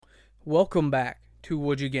Welcome back to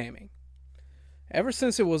Would You Gaming. Ever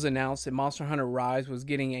since it was announced that Monster Hunter Rise was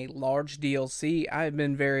getting a large DLC, I have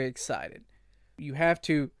been very excited. You have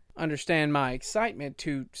to understand my excitement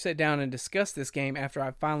to sit down and discuss this game after I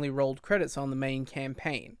finally rolled credits on the main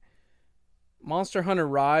campaign. Monster Hunter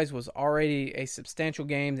Rise was already a substantial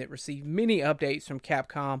game that received many updates from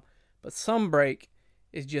Capcom, but Sunbreak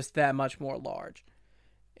is just that much more large.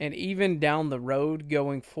 And even down the road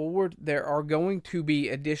going forward, there are going to be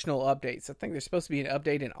additional updates. I think there's supposed to be an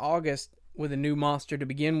update in August with a new monster to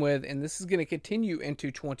begin with, and this is going to continue into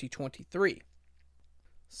 2023.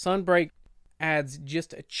 Sunbreak adds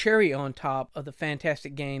just a cherry on top of the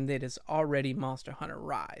fantastic game that is already Monster Hunter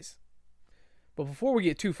Rise. But before we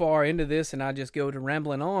get too far into this and I just go to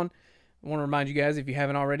rambling on, I want to remind you guys, if you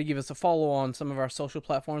haven't already, give us a follow on some of our social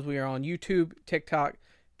platforms. We are on YouTube, TikTok,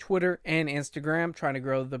 Twitter, and Instagram, trying to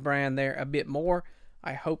grow the brand there a bit more.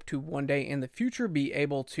 I hope to one day in the future be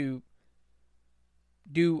able to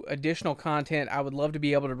do additional content. I would love to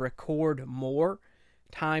be able to record more,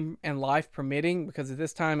 time and life permitting, because at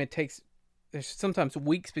this time there's sometimes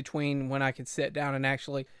weeks between when I can sit down and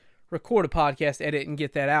actually record a podcast, edit, and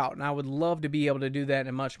get that out. And I would love to be able to do that in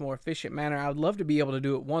a much more efficient manner. I would love to be able to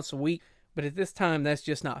do it once a week, but at this time that's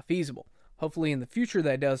just not feasible. Hopefully in the future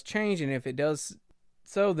that does change, and if it does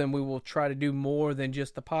so, then we will try to do more than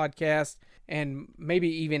just the podcast and maybe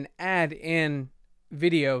even add in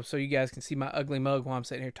video so you guys can see my ugly mug while I'm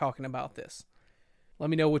sitting here talking about this. Let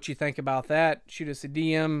me know what you think about that. Shoot us a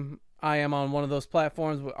DM. I am on one of those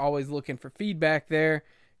platforms. We're always looking for feedback there.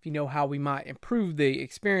 If you know how we might improve the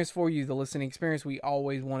experience for you, the listening experience, we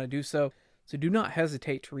always want to do so. So do not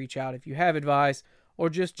hesitate to reach out. If you have advice or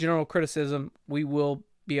just general criticism, we will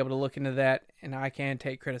be able to look into that, and I can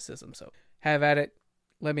take criticism. So have at it.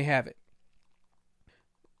 Let me have it.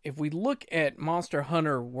 If we look at Monster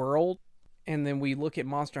Hunter World, and then we look at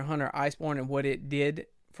Monster Hunter Iceborne and what it did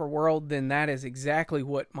for World, then that is exactly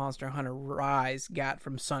what Monster Hunter Rise got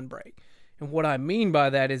from Sunbreak. And what I mean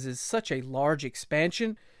by that is it's such a large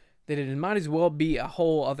expansion that it might as well be a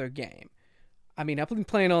whole other game. I mean, I've been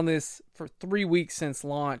playing on this for 3 weeks since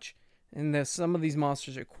launch, and some of these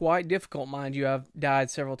monsters are quite difficult, mind you. I've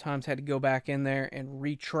died several times, had to go back in there and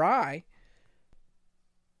retry.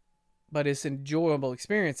 But it's an enjoyable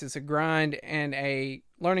experience. It's a grind and a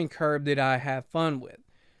learning curve that I have fun with.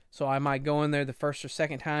 So I might go in there the first or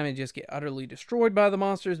second time and just get utterly destroyed by the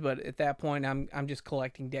monsters, but at that point I'm just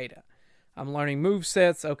collecting data. I'm learning move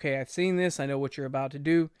sets. Okay, I've seen this. I know what you're about to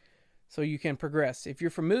do. So you can progress. If you're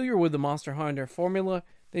familiar with the Monster Hunter formula,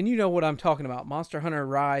 then you know what I'm talking about. Monster Hunter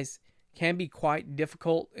Rise can be quite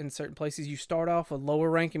difficult in certain places. You start off with lower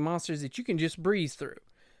ranking monsters that you can just breeze through.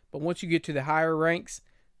 But once you get to the higher ranks,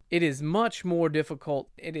 it is much more difficult.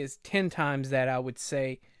 It is 10 times that, I would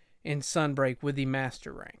say, in Sunbreak with the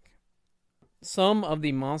Master rank. Some of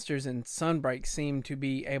the monsters in Sunbreak seem to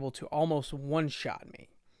be able to almost one-shot me.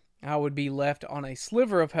 I would be left on a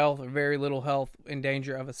sliver of health or very little health in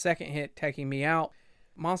danger of a second hit taking me out.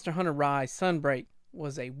 Monster Hunter Rise Sunbreak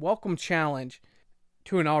was a welcome challenge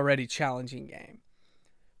to an already challenging game.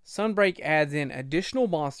 Sunbreak adds in additional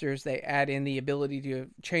monsters. They add in the ability to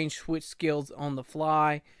change switch skills on the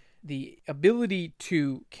fly. The ability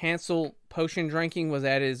to cancel potion drinking was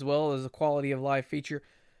added, as well as a quality of life feature.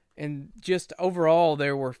 And just overall,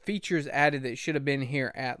 there were features added that should have been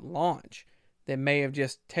here at launch that may have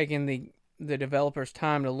just taken the developers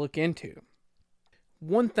time to look into.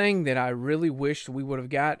 One thing that I really wished we would have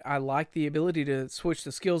got, I like the ability to switch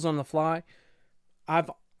the skills on the fly.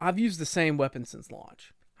 I've used the same weapon since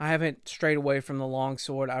launch. I haven't strayed away from the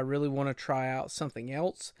longsword. I really want to try out something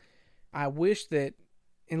else. I wish that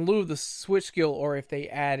in lieu of the switch skill, or if they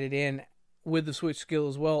added in with the switch skill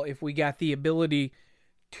as well, if we got the ability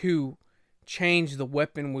to change the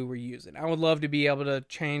weapon we were using. I would love to be able to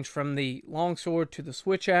change from the longsword to the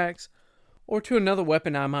switch axe, or to another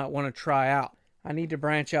weapon I might want to try out. I need to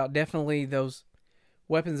branch out definitely those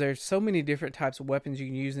weapons. There's so many different types of weapons you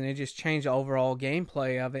can use, and it just changed the overall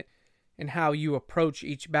gameplay of it and how you approach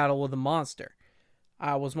each battle with a monster.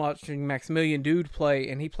 I was watching Maximilian Dude play,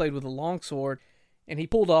 and he played with a longsword, and he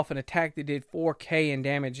pulled off an attack that did 4k in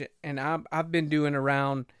damage, and I've been doing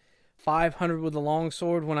around 500 with the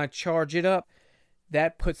longsword. When I charge it up,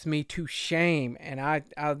 that puts me to shame. And I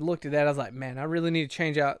looked at that, I was like, man, I really need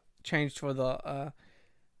to change for the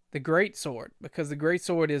great sword, because the great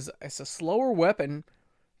sword it's a slower weapon.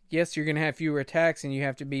 Yes, you're going to have fewer attacks and you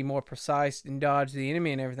have to be more precise and dodge the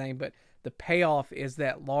enemy and everything, but the payoff is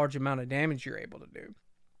that large amount of damage you're able to do.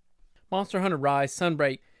 Monster Hunter Rise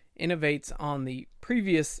Sunbreak innovates on the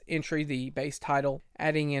previous entry, the base title,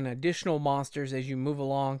 adding in additional monsters as you move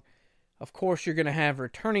along. Of course, you're going to have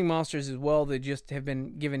returning monsters as well that just have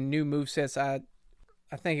been given new movesets.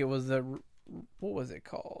 I think it was what was it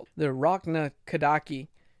called? The Rachna Kadaki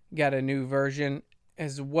got a new version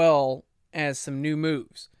as well as some new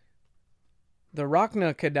moves. The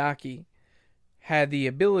Rachna Kadaki had the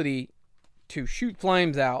ability to shoot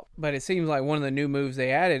flames out, but it seems like one of the new moves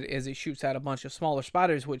they added is it shoots out a bunch of smaller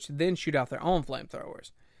spiders, which then shoot out their own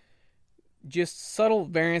flamethrowers. Just subtle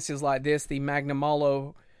variances like this, the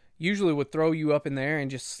Magnamalo usually would throw you up in the air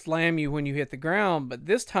and just slam you when you hit the ground, but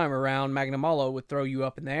this time around, Magnamalo would throw you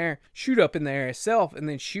up in the air, shoot up in the air itself, and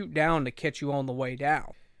then shoot down to catch you on the way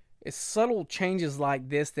down. It's subtle changes like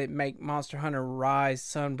this that make Monster Hunter Rise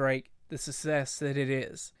Sunbreak the success that it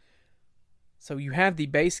is. So you have the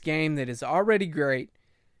base game that is already great,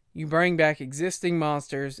 you bring back existing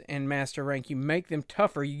monsters and Master Rank, you make them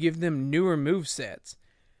tougher, you give them newer movesets,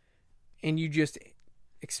 and you just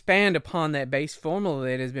expand upon that base formula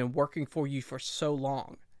that has been working for you for so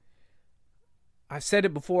long. I've said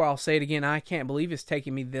it before, I'll say it again, I can't believe it's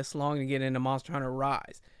taken me this long to get into Monster Hunter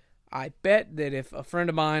Rise. I bet that if a friend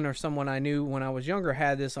of mine or someone I knew when I was younger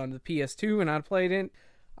had this on the PS2 and I'd played it,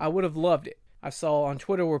 I would have loved it. I saw on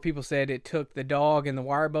Twitter where people said it took the dog and the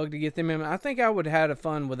wire bug to get them in. I think I would have had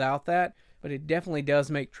fun without that, but it definitely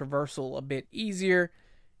does make traversal a bit easier,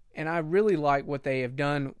 and I really like what they have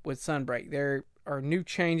done with Sunbreak. There are new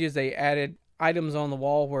changes. They added items on the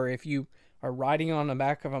wall where if you are riding on the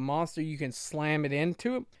back of a monster, you can slam it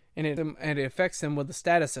into it, and it affects them with the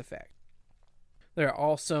status effect. There are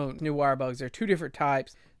also new wire bugs. There are two different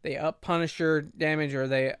types. They up Punisher damage, or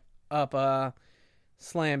they up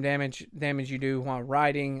slam damage you do while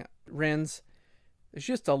riding Rens. There's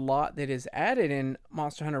just a lot that is added in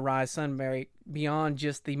Monster Hunter Rise Sunbreak beyond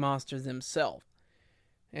just the monsters themselves.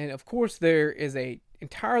 And of course, there is a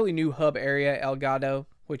entirely new hub area, Elgato,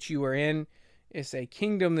 which you are in. It's a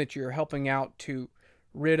kingdom that you're helping out to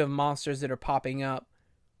rid of monsters that are popping up.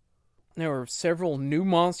 There are several new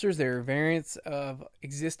monsters. There are variants of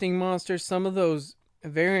existing monsters. Some of those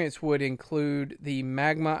variants would include the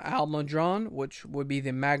Magma Almudron, which would be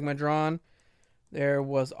the Magmadron. There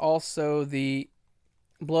was also the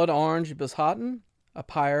Blood Orange Bishaten, a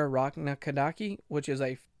Pyre Rachna Kadaki, which is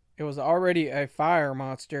it was already a fire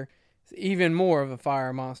monster. It's even more of a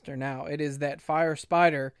fire monster now. It is that fire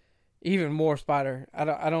spider, even more spider.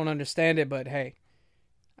 I don't understand it, but hey,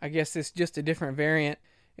 I guess it's just a different variant.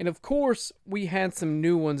 And of course, we had some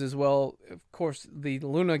new ones as well. Of course, the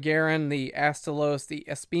Luna Garen, the Astalos, the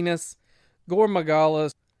Espinas, Gore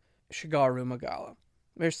Magala, Shigaru Magala.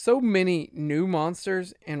 There's so many new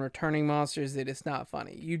monsters and returning monsters that it's not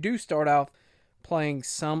funny. You do start off playing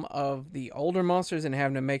some of the older monsters and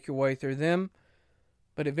having to make your way through them,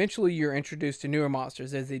 but eventually you're introduced to newer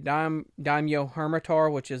monsters. There's the Daimyo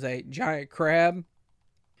Hermitar, which is a giant crab,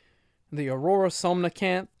 the Aurora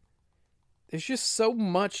Somnacanth. There's just so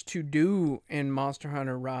much to do in Monster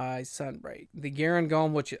Hunter Rise Sunbreak. The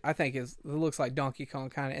Garangon, which I think looks like Donkey Kong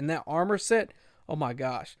kind of, and that armor set, oh my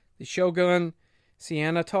gosh. The Shogun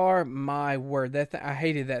Cianatar, my word, I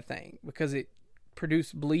hated that thing because it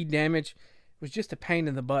produced bleed damage. It was just a pain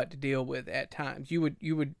in the butt to deal with at times. You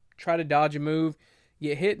would try to dodge a move,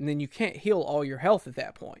 get hit, and then you can't heal all your health at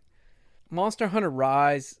that point. Monster Hunter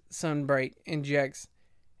Rise Sunbreak injects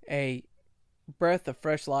a breath of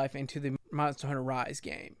fresh life into the Monster Hunter Rise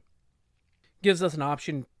game. Gives us an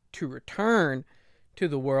option to return to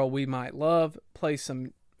the world we might love, play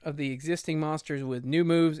some of the existing monsters with new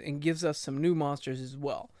moves, and gives us some new monsters as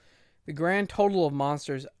well. The grand total of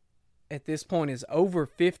monsters at this point is over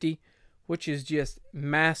 50, which is just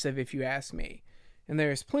massive if you ask me. And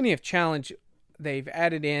there's plenty of challenge. They've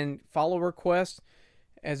added in follower quests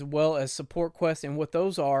as well as support quests, and what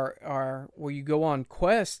those are where you go on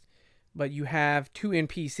quests, but you have two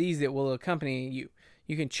NPCs that will accompany you.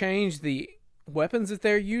 You can change the weapons that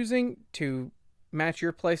they're using to match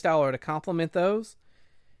your playstyle or to complement those.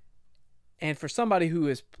 And for someone who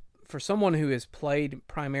has played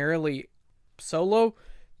primarily solo,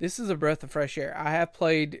 this is a breath of fresh air. I have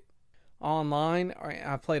played online.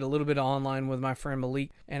 I played a little bit of online with my friend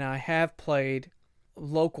Malik, and I have played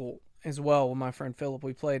local as well with my friend Philip.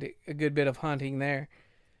 We played a good bit of hunting there.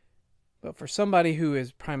 But for somebody who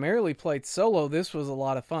has primarily played solo, this was a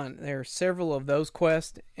lot of fun. There are several of those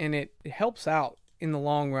quests, and it helps out in the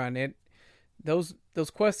long run. Those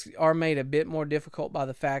quests are made a bit more difficult by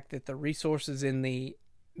the fact that the resources in the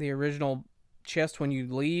original chest when you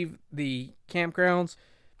leave the campgrounds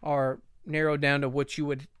are narrowed down to what you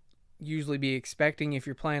would usually be expecting if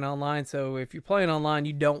you're playing online. So if you're playing online,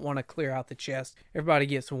 you don't want to clear out the chest. Everybody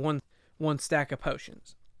gets one stack of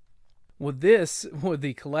potions. With this, with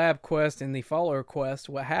the collab quest and the follower quest,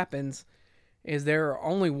 what happens is there are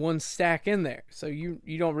only one stack in there. So you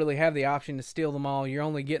don't really have the option to steal them all. You're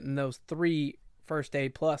only getting those 3 first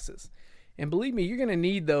aid pluses. And believe me, you're going to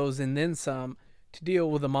need those and then some to deal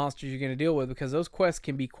with the monsters you're going to deal with, because those quests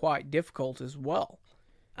can be quite difficult as well.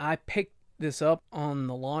 I picked this up on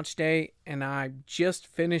the launch day and I just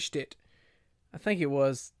finished it. I think it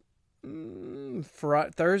was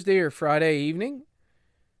Thursday or Friday evening.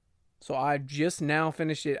 So I just now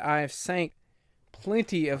finished it. I have sank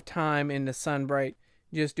plenty of time into Sunbreak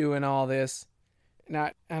just doing all this. And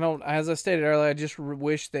I don't, as I stated earlier, I just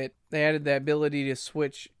wish that they added the ability to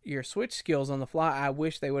switch your switch skills on the fly. I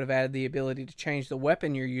wish they would have added the ability to change the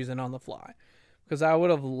weapon you're using on the fly, because I would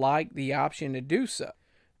have liked the option to do so.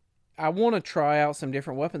 I want to try out some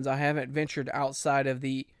different weapons. I haven't ventured outside of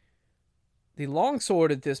the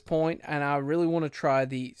longsword at this point, and I really want to try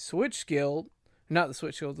the switch skill, not the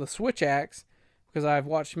switch skill, the switch axe, because I've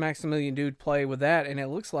watched Maximilian Dood play with that, and it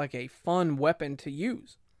looks like a fun weapon to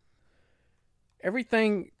use.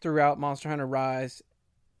 Everything throughout Monster Hunter Rise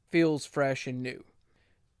feels fresh and new.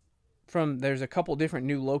 There's a couple different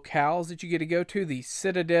new locales that you get to go to. The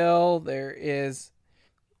Citadel, there is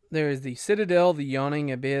the Citadel, the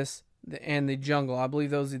Yawning Abyss, and the Jungle. I believe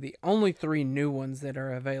those are the only 3 new ones that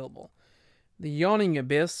are available. The Yawning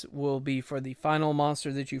Abyss will be for the final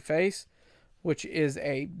monster that you face, which is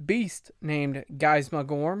a beast named Geisma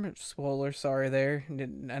Gorm. Spoiler, sorry there,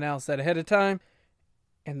 didn't announce that ahead of time.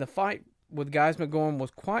 And the fight with Geisma Gorm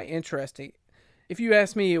was quite interesting. If you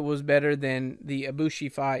ask me, it was better than the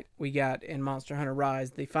Ibushi fight we got in Monster Hunter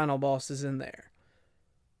Rise. The final boss is in there.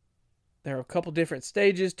 There are a couple different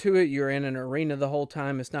stages to it. You're in an arena the whole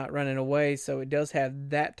time. It's not running away, so it does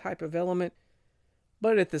have that type of element.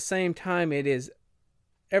 But at the same time, it is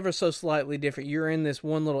ever so slightly different. You're in this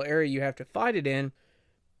one little area you have to fight it in.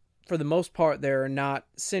 For the most part, there are not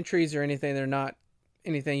sentries or anything. They're not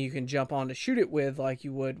anything you can jump on to shoot it with like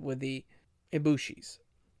you would with the Ibushis.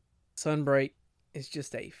 Sunbreak is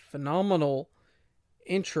just a phenomenal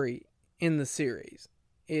entry in the series.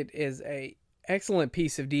 It is a excellent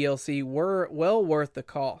piece of DLC, well worth the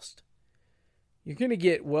cost. You're going to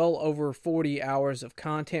get well over 40 hours of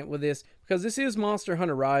content with this, because this is Monster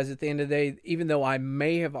Hunter Rise at the end of the day. Even though I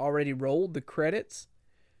may have already rolled the credits,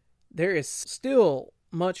 there is still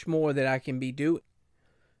much more that I can be doing.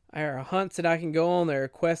 There are hunts that I can go on. There are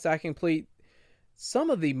quests I can complete. Some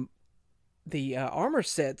of the armor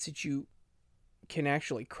sets that you can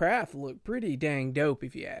actually craft look pretty dang dope,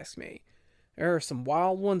 if you ask me. There are some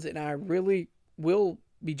wild ones, and I really will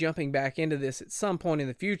be jumping back into this at some point in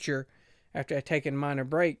the future after I take a minor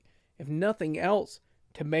break, if nothing else,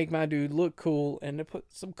 to make my dude look cool and to put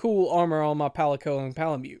some cool armor on my Palico and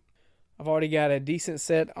Palamute. I've already got a decent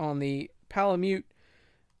set on the Palamute.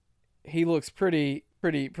 He looks pretty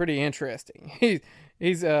interesting.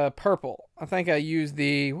 He's purple. I think I used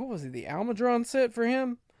the Almudron set for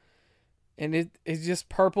him, and it's just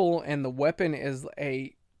purple, and the weapon is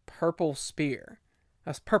a purple spear.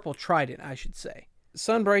 That's purple trident, I should say.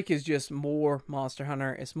 Sunbreak is just more Monster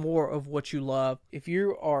Hunter. It's more of what you love. If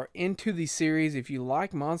you are into the series, if you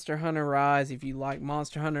like Monster Hunter Rise, if you like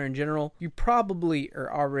Monster Hunter in general, you probably are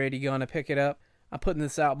already going to pick it up. I'm putting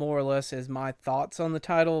this out more or less as my thoughts on the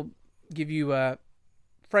title, give you a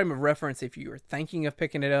frame of reference if you are thinking of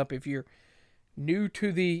picking it up. If you're new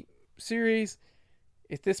to the series,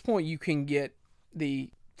 at this point you can get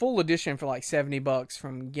the full edition for like $70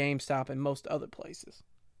 from GameStop and most other places.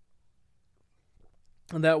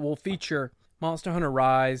 And that will feature Monster Hunter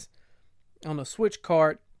Rise on a Switch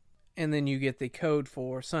cart, and then you get the code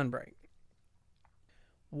for Sunbreak.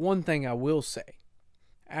 One thing I will say,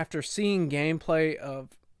 after seeing gameplay of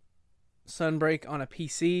Sunbreak on a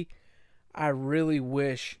PC, I really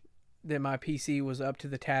wish that my PC was up to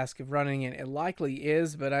the task of running it. It likely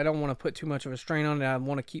is, but I don't want to put too much of a strain on it. I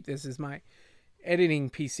want to keep this as my editing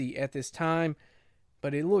PC at this time,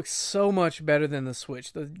 but it looks so much better than the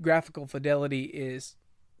Switch. The graphical fidelity is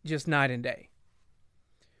just night and day.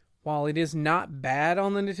 While it is not bad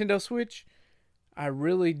on the Nintendo Switch, I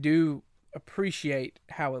really do appreciate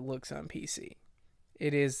how it looks on PC.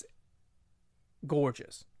 It is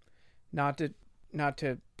gorgeous. Not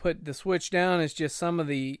to put the Switch down, it's just some of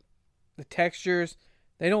the textures,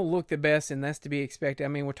 they don't look the best, and that's to be expected. I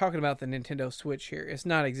mean, we're talking about the Nintendo Switch here. It's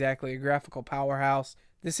not exactly a graphical powerhouse.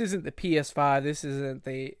 This isn't the PS5. This isn't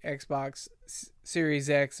the Xbox Series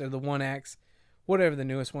X or the One X, whatever the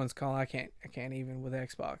newest one's called. I can't even with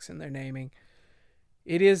Xbox and their naming.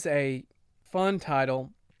 It is a fun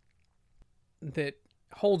title that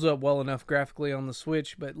holds up well enough graphically on the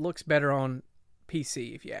Switch, but looks better on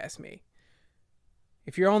PC, if you ask me.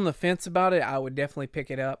 If you're on the fence about it, I would definitely pick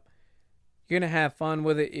it up. You're going to have fun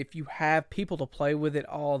with it. If you have people to play with it,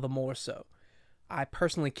 all the more so. I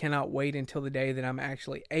personally cannot wait until the day that I'm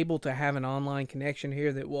actually able to have an online connection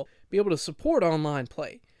here that will be able to support online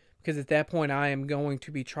play. Because at that point, I am going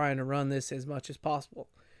to be trying to run this as much as possible.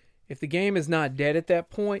 If the game is not dead at that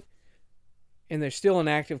point, and there's still an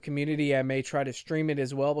active community, I may try to stream it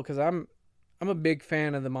as well, because I'm a big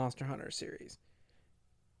fan of the Monster Hunter series.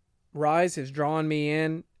 Rise has drawn me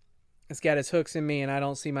in. It's got its hooks in me, and I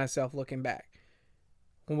don't see myself looking back.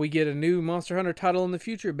 When we get a new Monster Hunter title in the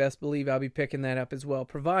future, best believe I'll be picking that up as well,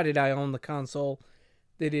 provided I own the console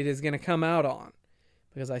that it is going to come out on.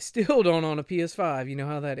 Because I still don't own a PS5. You know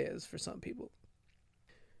how that is for some people.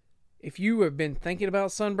 If you have been thinking about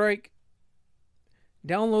Sunbreak,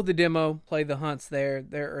 download the demo, play the hunts there.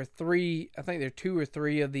 There are 2 or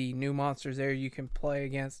 3 of the new monsters there you can play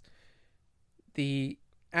against. The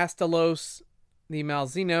Astalos, the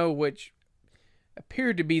Malzeno, which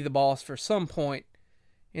appeared to be the boss for some point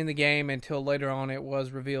in the game until later on it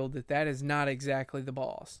was revealed that that is not exactly the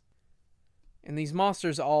boss. And these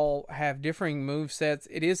monsters all have differing move sets.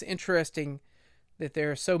 It is interesting that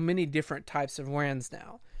there are so many different types of Wrens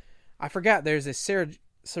now. I forgot there's a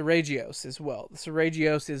Seragios as well. The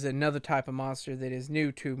Seragios is another type of monster that is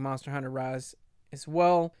new to Monster Hunter Rise as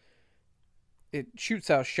well. It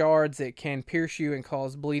shoots out shards that can pierce you and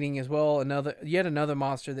cause bleeding as well. Yet another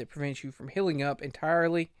monster that prevents you from healing up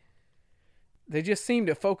entirely. They just seem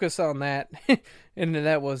to focus on that, and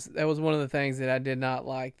that was one of the things that I did not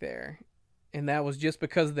like there. And that was just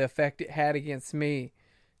because of the effect it had against me.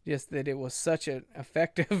 Just that it was such an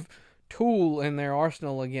effective tool in their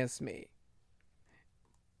arsenal against me.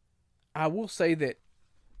 I will say that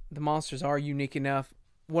the monsters are unique enough.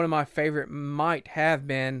 One of my favorite might have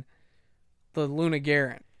been the Luna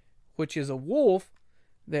Garen, which is a wolf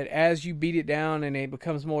that as you beat it down and it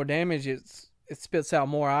becomes more damage, it spits out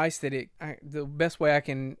more ice. The best way I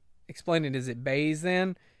can explain it is it bathes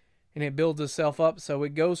then, and it builds itself up. So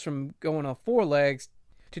it goes from going on 4 legs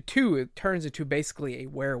to 2. It turns into basically a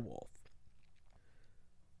werewolf.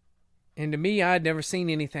 And to me, I had never seen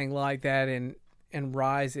anything like that in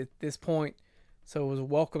Rise at this point. So it was a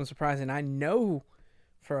welcome surprise. And I know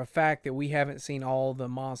for a fact that we haven't seen all the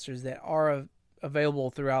monsters that are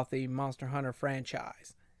available throughout the Monster Hunter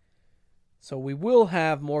franchise. So we will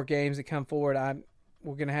have more games that come forward.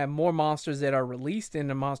 We're going to have more monsters that are released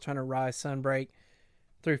into Monster Hunter Rise Sunbreak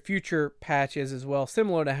through future patches as well,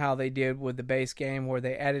 similar to how they did with the base game, where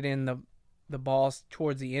they added in the boss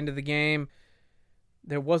towards the end of the game.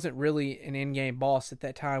 There wasn't really an in-game boss at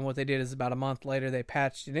that time. What they did is about a month later, they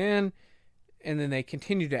patched it in, and then they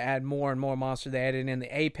continued to add more and more monsters. They added in the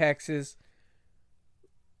apexes.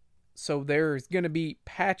 So there's going to be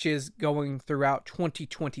patches going throughout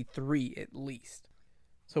 2023 at least.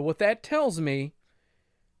 So what that tells me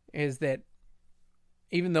is that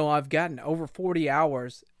even though I've gotten over 40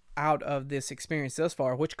 hours out of this experience thus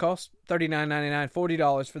far, which costs $39.99,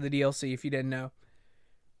 $40 for the DLC if you didn't know.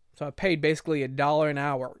 So I paid basically $1 an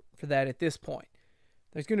hour for that at this point.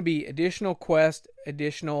 There's going to be additional quests,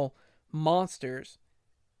 additional monsters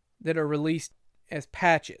that are released as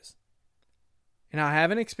patches. And I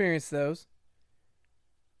haven't experienced those.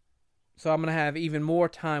 So I'm going to have even more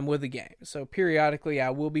time with the game. So periodically I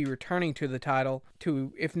will be returning to the title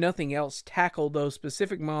to, if nothing else, tackle those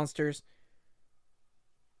specific monsters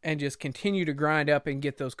and just continue to grind up and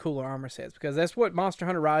get those cooler armor sets. Because that's what Monster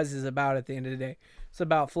Hunter Rise is about at the end of the day. It's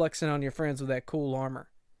about flexing on your friends with that cool armor.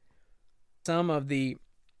 Some of the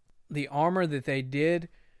armor that they did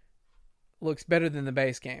looks better than the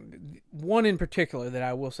base game. One in particular that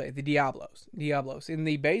I will say, the Diablos. In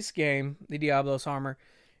the base game, the Diablos armor,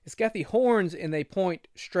 it's got the horns and they point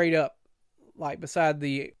straight up, like beside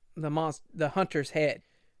the hunter's head.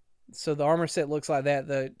 So the armor set looks like that.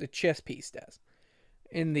 The chest piece does.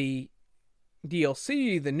 In the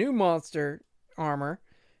DLC, the new monster armor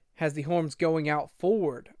has the horns going out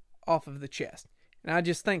forward off of the chest. And I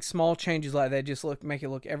just think small changes like that just make it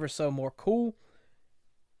look ever so more cool.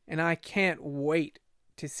 And I can't wait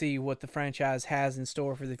to see what the franchise has in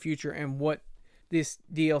store for the future and what this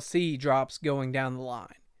DLC drops going down the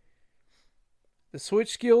line. The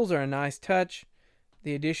switch skills are a nice touch.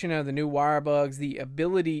 The addition of the new wire bugs, the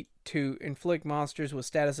ability to inflict monsters with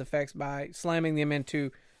status effects by slamming them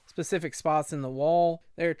into specific spots in the wall.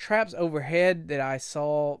 There are traps overhead that I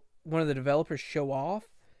saw one of the developers show off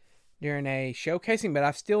during a showcasing, but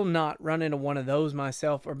I've still not run into one of those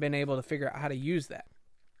myself or been able to figure out how to use that.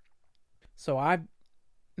 So I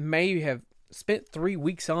may have spent 3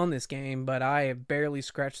 weeks on this game, but I have barely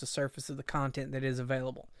scratched the surface of the content that is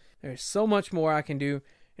available. There's so much more I can do.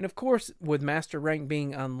 And of course, with Master Rank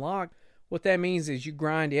being unlocked, what that means is you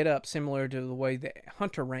grind it up similar to the way the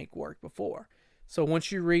Hunter Rank worked before. So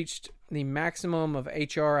once you reached the maximum of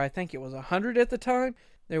HR, I think it was 100 at the time,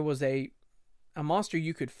 there was a monster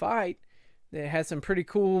you could fight that had some pretty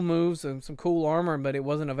cool moves and some cool armor, but it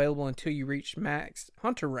wasn't available until you reached max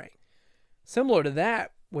Hunter Rank. Similar to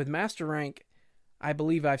that, with Master Rank, I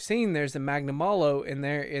believe I've seen there's a Magnamalo, and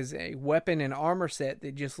there is a weapon and armor set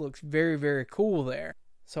that just looks very, very cool there.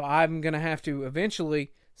 So I'm going to have to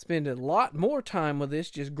eventually spend a lot more time with this,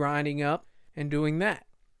 just grinding up and doing that.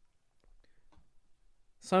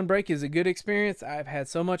 Sunbreak is a good experience. I've had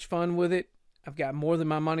so much fun with it. I've got more than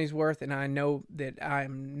my money's worth, and I know that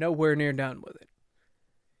I'm nowhere near done with it.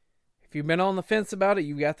 If you've been on the fence about it,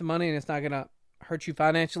 you've got the money and it's not going to hurt you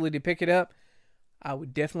financially to pick it up, I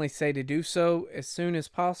would definitely say to do so as soon as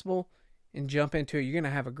possible and jump into it. You're going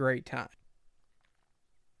to have a great time.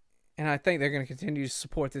 And I think they're going to continue to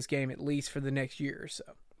support this game at least for the next year or so.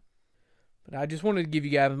 But I just wanted to give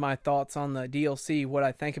you guys my thoughts on the DLC, what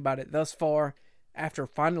I think about it thus far, after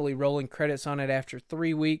finally rolling credits on it after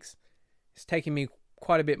 3 weeks. It's taken me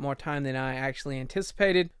quite a bit more time than I actually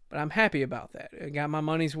anticipated, but I'm happy about that. I got my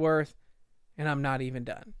money's worth, and I'm not even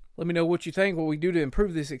done. Let me know what you think, what we do to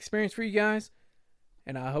improve this experience for you guys,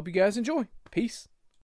 and I hope you guys enjoy. Peace.